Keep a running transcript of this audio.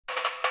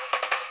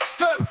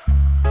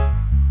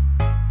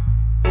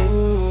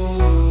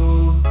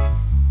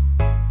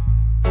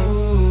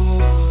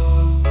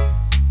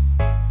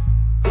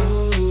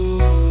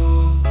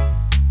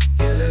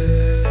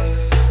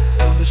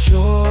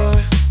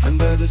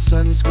The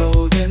sun's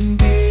golden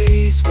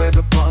beams, where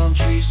the palm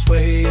trees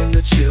sway and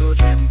the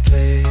children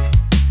play.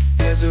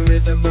 There's a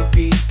rhythm, a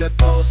beat that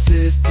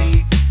pulses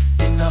deep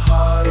in the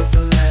heart of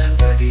the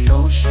land where the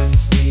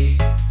oceans meet.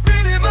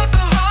 Rhythm of the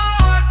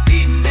heart,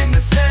 beating in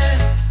the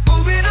sand,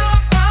 moving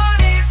our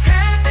bodies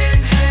hand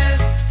in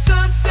hand.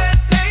 Sunset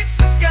paints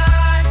the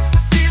sky, I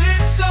feel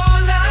it so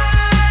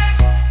alive.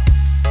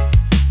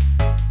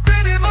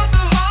 Rhythm of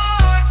the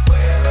heart,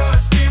 where our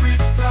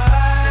spirits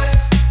thrive.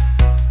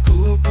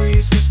 Cool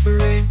breeze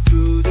whispering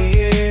through the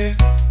air,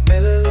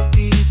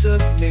 melodies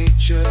of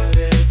nature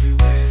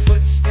everywhere.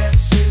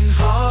 Footsteps in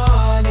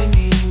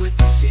harmony with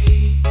the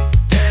sea,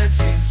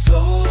 dancing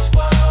souls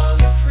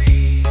wild and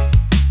free.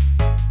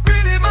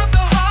 Rhythm of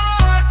the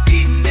heart,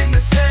 beating in the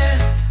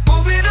sand,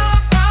 moving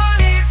our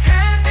bodies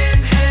hand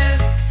in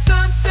hand.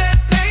 Sunset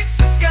paints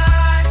the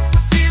sky, I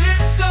feel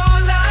it so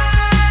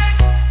alive.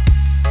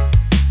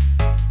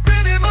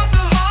 Rhythm of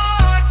the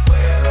heart,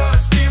 where our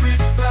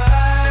spirits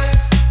thrive.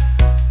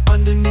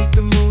 Underneath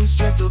the moon's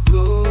gentle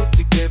glow,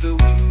 together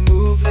we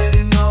move,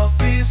 letting all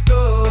fears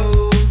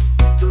go.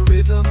 The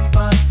rhythm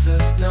binds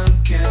us,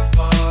 none can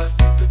part.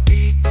 The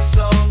beat, the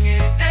song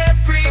in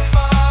every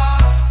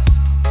heart.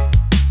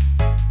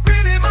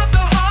 Rhythm of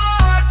the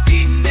heart,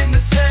 beating in the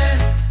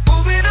sand,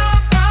 moving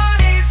our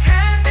bodies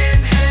hand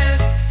in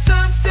hand.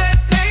 Sunset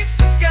paints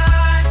the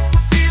sky, I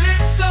feel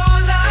it so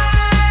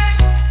alive.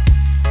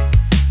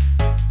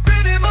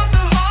 Rhythm of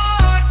the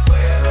heart,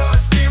 where our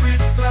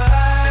spirits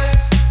thrive.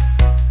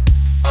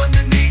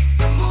 Underneath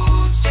the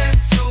moon's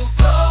gentle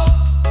glow,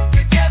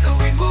 together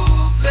we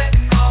move,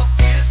 letting all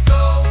fears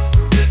go.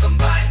 The rhythm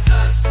binds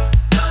us,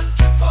 none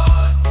can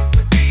part.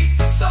 The beat,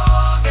 the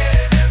song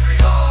in every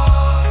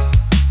heart.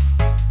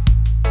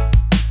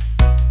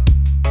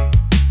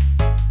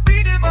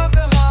 Rhythm of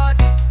the heart,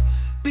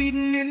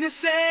 beating in the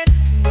sand,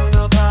 when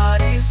our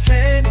bodies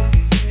hand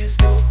in his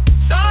go.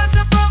 Stars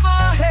above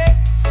our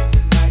heads, and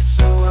the night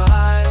so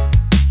wide.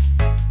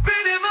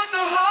 Rhythm of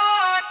the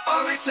heart,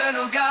 our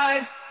eternal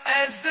guide,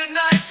 as the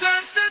night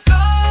turns to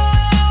dawn.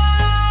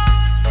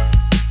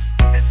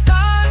 As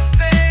stars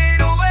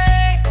fade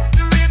away,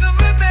 the rhythm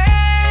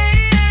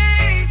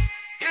remains.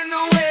 In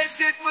the waves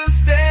it will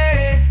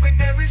stay. With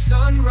every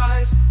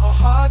sunrise, our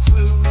hearts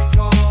will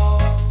recall.